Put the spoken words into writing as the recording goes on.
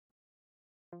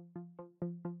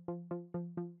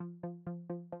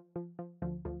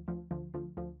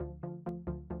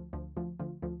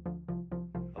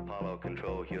Apollo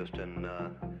Control, Houston,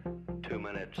 2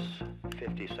 minutes,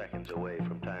 50 seconds away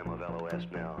from time of LOS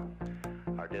now.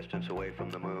 Our distance away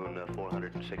from the moon,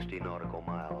 460 nautical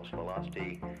miles.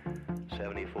 Velocity,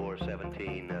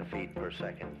 7417 feet per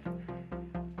second.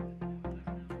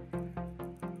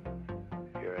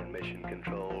 Here in Mission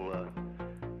Control,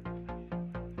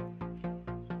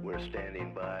 we're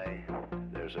standing by.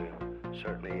 There's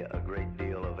certainly a great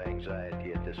deal of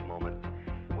anxiety at this moment.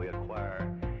 We acquire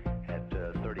at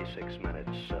 36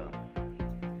 minutes.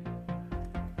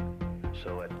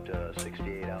 So at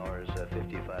 68 hours,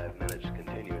 55 minutes,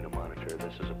 continuing to monitor.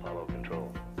 This is Apollo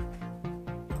Control.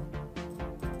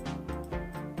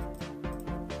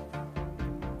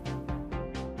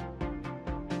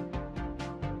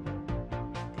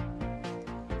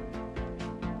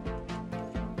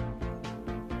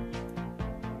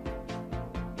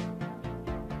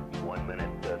 One minute,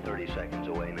 30 seconds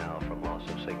away now from loss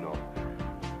of signal.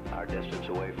 Our distance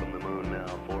away from the moon now,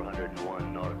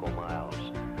 401 nautical miles.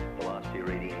 Velocity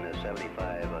reading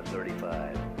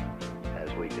 7535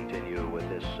 as we continue with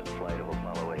this flight of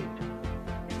Apollo 8.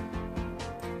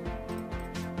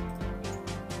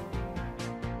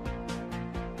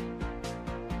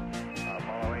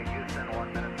 Apollo 8, Houston,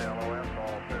 1 minute to LOS,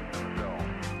 all systems go.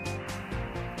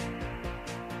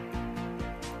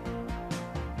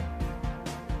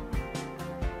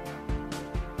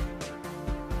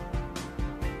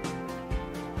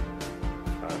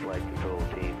 Our flight control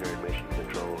team here at Mission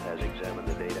Control has examined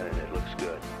the data and it looks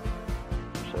good.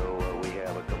 So we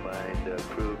have a combined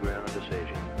crew ground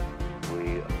decision.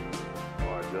 We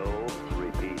are go,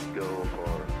 repeat, go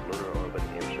for lunar orbit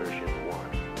insertion 1.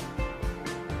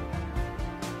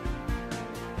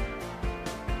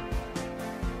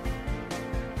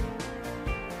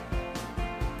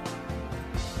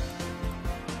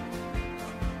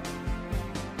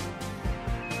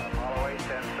 Apollo 8,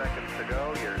 10 seconds to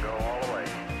go. Your go all the way.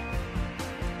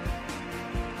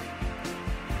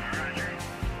 Roger.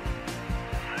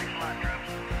 Thanks a lot, Travis.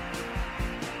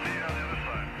 See you on the other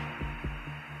side.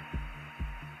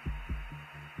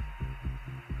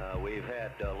 We've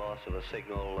had loss of a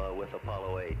signal with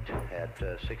Apollo 8 at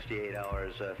 68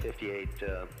 hours, 58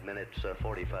 minutes,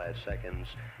 45 seconds.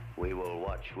 We will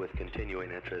watch with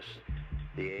continuing interest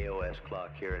the AOS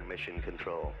clock here in Mission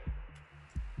Control.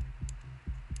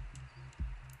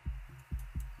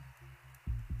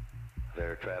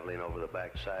 They're traveling over the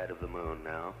backside of the moon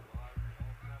now.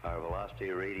 Our velocity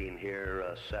reading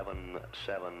here,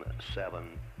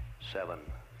 7777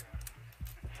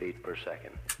 feet per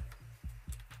second.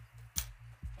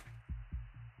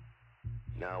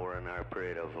 Now we're in our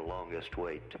period of longest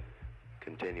wait,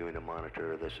 continuing to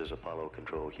monitor. This is Apollo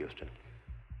Control, Houston.